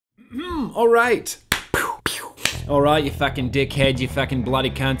All right. Alright, you fucking dickhead, you fucking bloody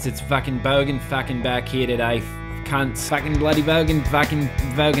cunts, it's fucking Bogan fucking back here today. Cunts, fucking bloody Bogan, fucking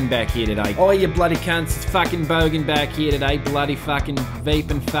Bogan back here today. Oh, you bloody cunts, it's fucking Bogan back here today. Bloody fucking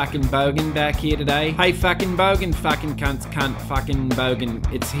vaping fucking Bogan back here today. Hey, fucking Bogan, fucking cunts, cunt, fucking Bogan.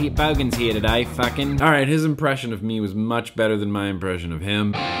 It's here, Bogan's here today, fucking. Alright, his impression of me was much better than my impression of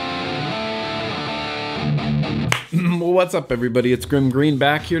him. Well, what's up, everybody? It's GrimmGreen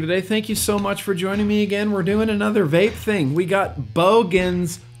back here today. Thank you so much for joining me again. We're doing another vape thing. We got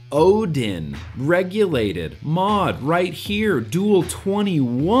Bogan's Odin regulated mod right here. Dual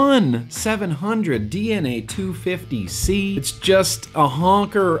 21 700 DNA 250C. It's just a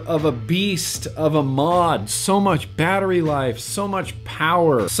honker of a beast of a mod. So much battery life, so much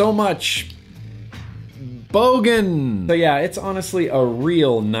power, so much Bogan! So yeah, it's honestly a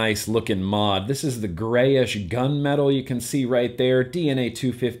real nice looking mod. This is the grayish gunmetal you can see right there, DNA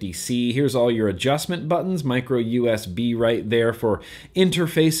 250C. Here's all your adjustment buttons, micro USB right there for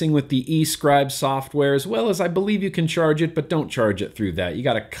interfacing with the eScribe software, as well as I believe you can charge it, but don't charge it through that. You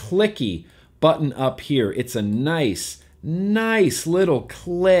got a clicky button up here. It's a nice little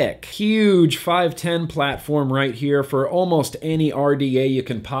click. Huge 510 platform right here for almost any RDA you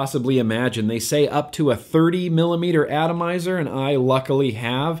can possibly imagine. They say up to a 30mm atomizer, and I luckily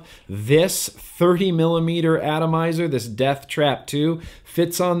have this 30mm atomizer. This Death Trap 2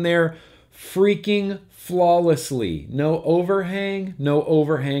 fits on there freaking flawlessly. No overhang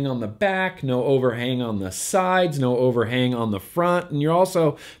on the back, no overhang on the sides, no overhang on the front. And you're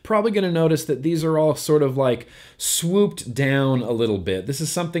also probably going to notice that these are all sort of like swooped down a little bit. This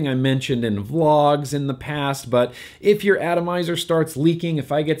is something I mentioned in vlogs in the past, but if your atomizer starts leaking,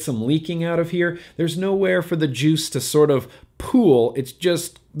 if I get some leaking out of here, there's nowhere for the juice to sort of pool. It's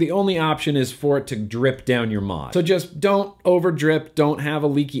just the only option is for it to drip down your mod. So just don't over drip, don't have a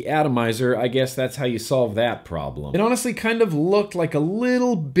leaky atomizer. I guess that's how you solve that problem. It honestly kind of looked like a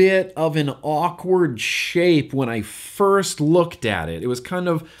little bit of an awkward shape when I first looked at it. It was kind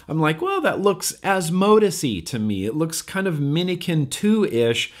of, I'm like, well, that looks Asmodus-y to me. It looks kind of Minikin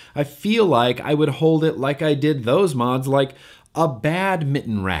 2-ish. I feel like I would hold it like I did those mods, like a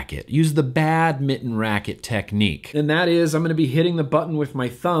badminton racket. Use the badminton racket technique. And that is, I'm gonna be hitting the button with my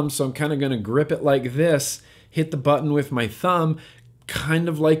thumb, so I'm kind of gonna grip it like this, hit the button with my thumb, kind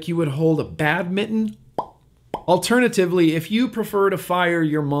of like you would hold a badminton. Alternatively, if you prefer to fire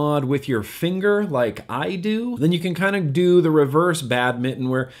your mod with your finger like I do, then you can kind of do the reverse badminton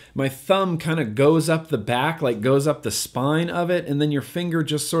where my thumb kind of goes up the back, like goes up the spine of it, and then your finger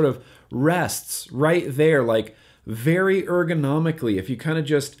just sort of rests right there, like very ergonomically. If you kind of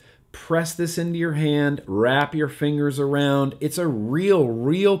just press this into your hand, wrap your fingers around, it's a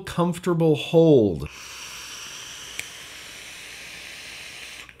real comfortable hold.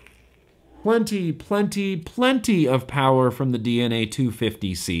 Plenty of power from the DNA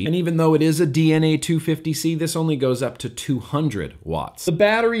 250C. And even though it is a DNA 250C, this only goes up to 200 watts. The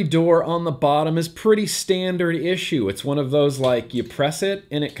battery door on the bottom is pretty standard issue. It's one of those like you press it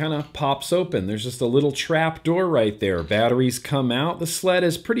and it kind of pops open. There's just a little trap door right there. Batteries come out. The sled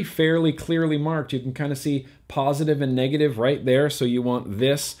is pretty fairly clearly marked. You can kind of see positive and negative right there. So you want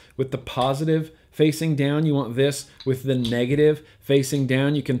this with the positive facing down. You want this with the negative facing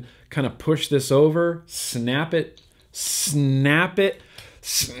down. You can kind of push this over, snap it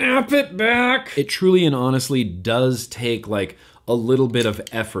back. It truly and honestly does take like a little bit of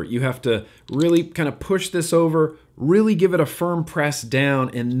effort. You have to really kind of push this over, really give it a firm press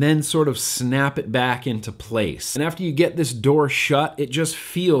down, and then sort of snap it back into place. And after you get this door shut, it just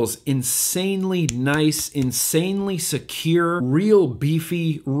feels insanely nice, insanely secure, real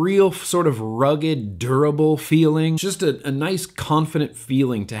beefy, real sort of rugged, durable feeling. Just a nice, confident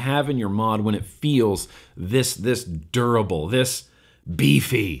feeling to have in your mod when it feels this durable, this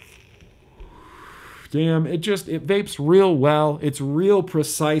beefy. Damn, it vapes real well. It's real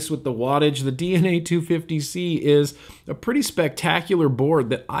precise with the wattage. The DNA 250C is a pretty spectacular board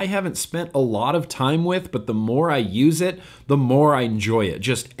that I haven't spent a lot of time with, but the more I use it, the more I enjoy it.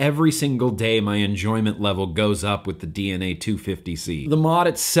 Just every single day, my enjoyment level goes up with the DNA 250C. The mod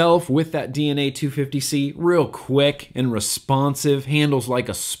itself with that DNA 250C, real quick and responsive, handles like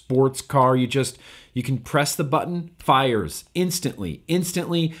a sports car. You can press the button, fires instantly.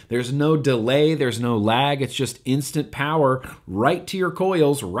 There's no delay, there's no lag, it's just instant power right to your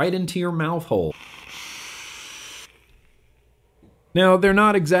coils, right into your mouth hole. Now, they're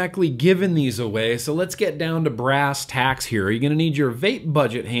not exactly giving these away, so let's get down to brass tacks here. You're gonna need your vape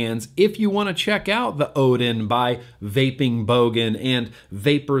budget hands if you wanna check out the Odin by Vaping Bogan and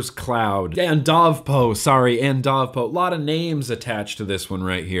Vapor's Cloud. And Dovpo, and Dovpo. A lot of names attached to this one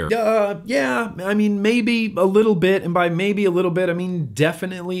right here. Yeah, I mean, maybe a little bit, and by maybe a little bit, I mean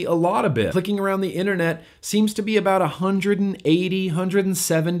definitely a lot of bit. Clicking around the internet seems to be about $180,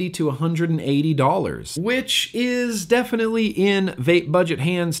 $170 to $180, which is definitely in vape budget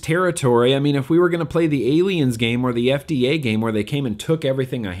hands territory. I mean, if we were gonna play the Aliens game or the FDA game where they came and took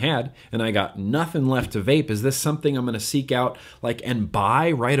everything I had and I got nothing left to vape, is this something I'm gonna seek out like and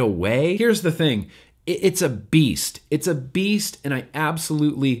buy right away? Here's the thing. It's a beast. It's a beast, and I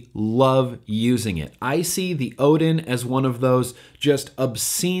absolutely love using it. I see the Odin as one of those just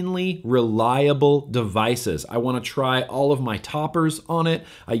obscenely reliable devices. I want to try all of my toppers on it.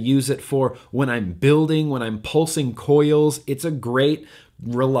 I use it for when I'm building, when I'm pulsing coils. It's a great,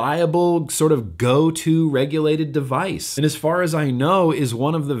 reliable sort of go-to regulated device. And as far as I know, is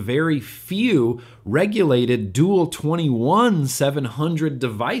one of the very few regulated dual 21-700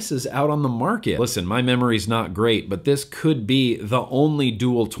 devices out on the market. Listen, my memory's not great, but this could be the only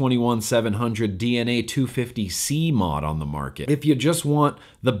dual 21-700 DNA 250C mod on the market. If you just want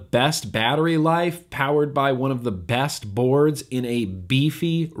the best battery life powered by one of the best boards in a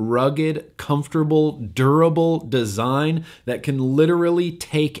beefy, rugged, comfortable, durable design that can literally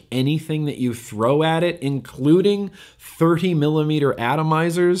take anything that you throw at it, including 30mm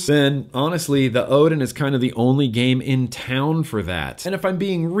atomizers, then honestly, the Odin is kind of the only game in town for that. And if I'm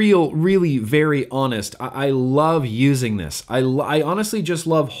being really very honest, I love using this. I honestly just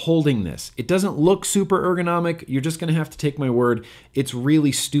love holding this. It doesn't look super ergonomic. You're just gonna have to take my word. It's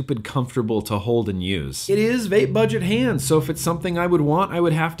really stupid comfortable to hold and use. It is vape budget hands, so if it's something I would want, I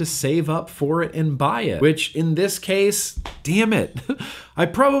would have to save up for it and buy it, which in this case, damn it, I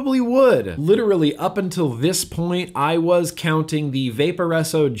probably would. Literally up until this point, I was counting the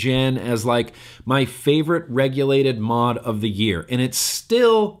Vaporesso Gen as like my favorite regulated mod of the year, and it's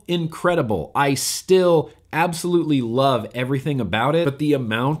still incredible. I still absolutely love everything about it, but the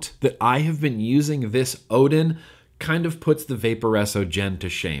amount that I have been using this Odin kind of puts the Vaporesso Gen to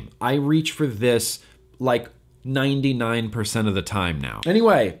shame. I reach for this like 99% of the time now.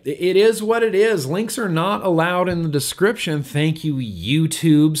 Anyway, it is what it is. Links are not allowed in the description. Thank you,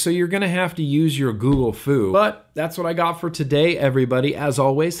 YouTube. So you're gonna have to use your google-foo. But that's what I got for today, everybody. As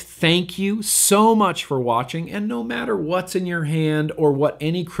always, thank you so much for watching. And no matter what's in your hand or what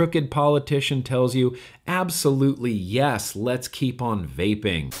any crooked politician tells you, absolutely yes, let's keep on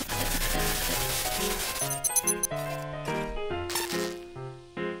vaping.